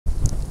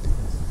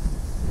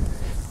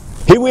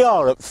Here we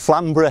are at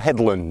Flamborough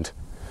Headland,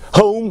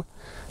 home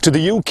to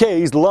the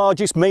UK's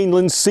largest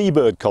mainland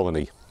seabird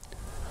colony,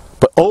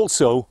 but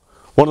also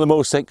one of the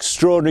most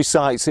extraordinary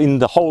sites in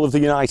the whole of the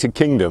United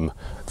Kingdom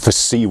for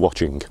sea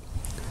watching.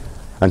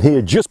 And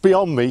here just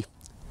beyond me,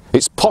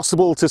 it's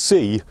possible to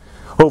see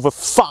over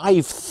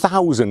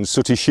 5,000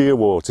 sooty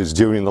shearwaters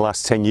during the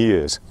last 10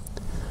 years,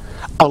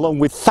 along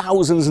with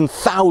thousands and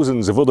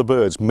thousands of other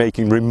birds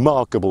making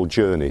remarkable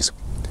journeys.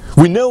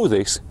 We know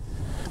this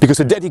because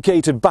a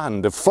dedicated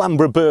band of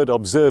Flamborough Bird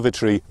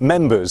Observatory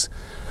members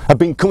have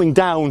been coming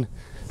down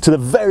to the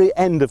very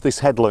end of this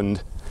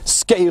headland,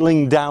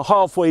 scaling down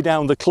halfway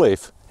down the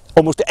cliff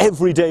almost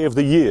every day of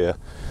the year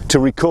to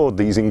record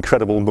these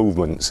incredible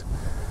movements.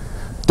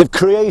 They've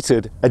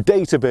created a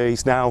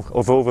database now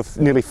of over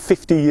nearly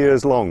 50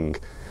 years long,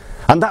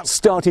 and that's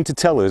starting to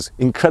tell us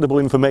incredible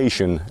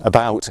information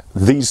about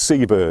these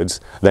seabirds,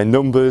 their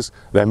numbers,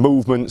 their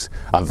movements,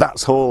 and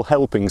that's all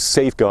helping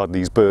safeguard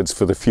these birds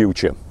for the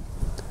future.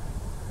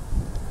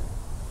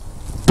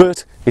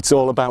 But it's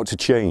all about to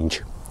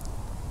change.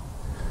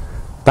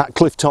 That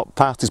clifftop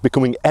path is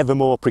becoming ever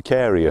more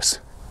precarious,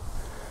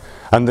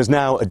 and there's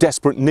now a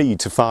desperate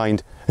need to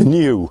find a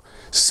new,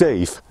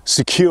 safe,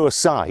 secure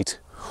site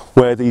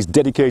where these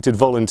dedicated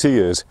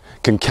volunteers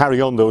can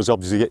carry on those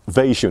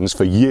observations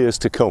for years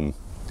to come.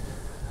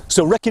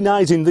 So,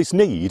 recognising this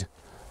need,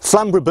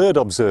 Flamborough Bird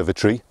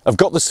Observatory have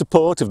got the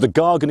support of the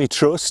Gargany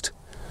Trust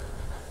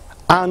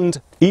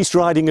and East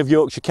Riding of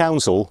Yorkshire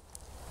Council,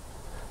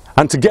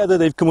 and together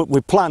they've come up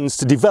with plans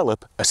to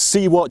develop a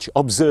Seawatch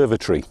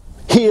observatory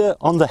here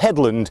on the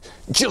headland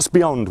just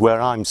beyond where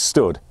I'm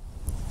stood.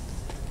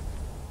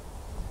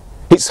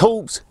 It's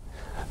hoped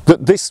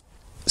that this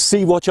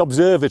Seawatch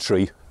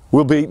observatory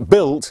will be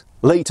built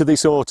later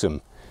this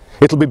autumn.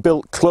 It'll be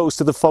built close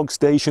to the fog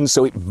station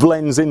so it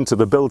blends into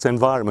the built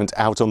environment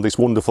out on this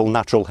wonderful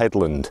natural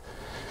headland.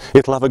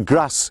 It'll have a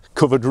grass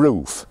covered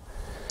roof.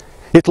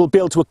 It'll be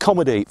able to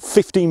accommodate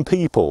 15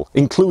 people,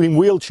 including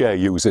wheelchair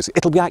users.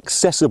 It'll be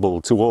accessible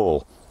to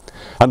all.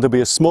 And there'll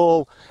be a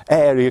small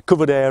area,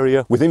 covered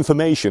area, with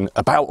information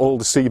about all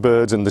the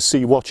seabirds and the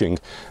sea watching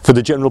for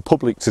the general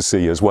public to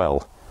see as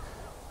well.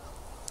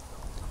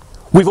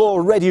 We've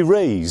already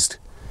raised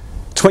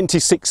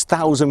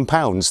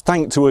 £26,000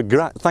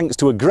 thanks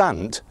to a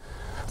grant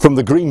from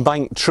the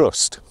Greenbank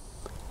Trust.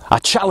 Our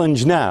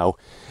challenge now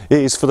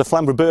is for the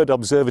Flamborough Bird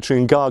Observatory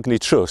and Gargany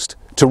Trust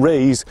to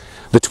raise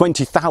the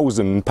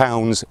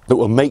 £20,000 that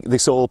will make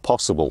this all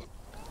possible.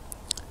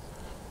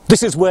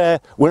 This is where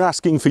we're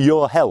asking for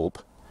your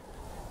help.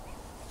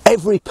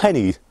 Every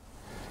penny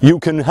you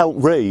can help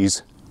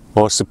raise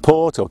or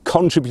support or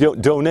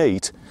contribute,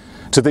 donate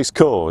to this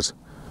cause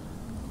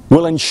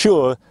will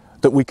ensure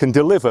that we can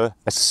deliver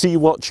a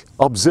Seawatch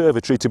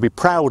observatory to be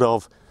proud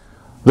of,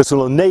 that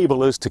will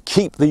enable us to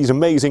keep these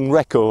amazing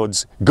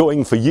records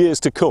going for years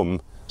to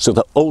come, so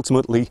that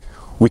ultimately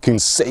we can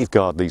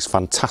safeguard these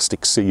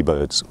fantastic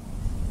seabirds.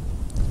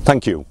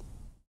 Thank you.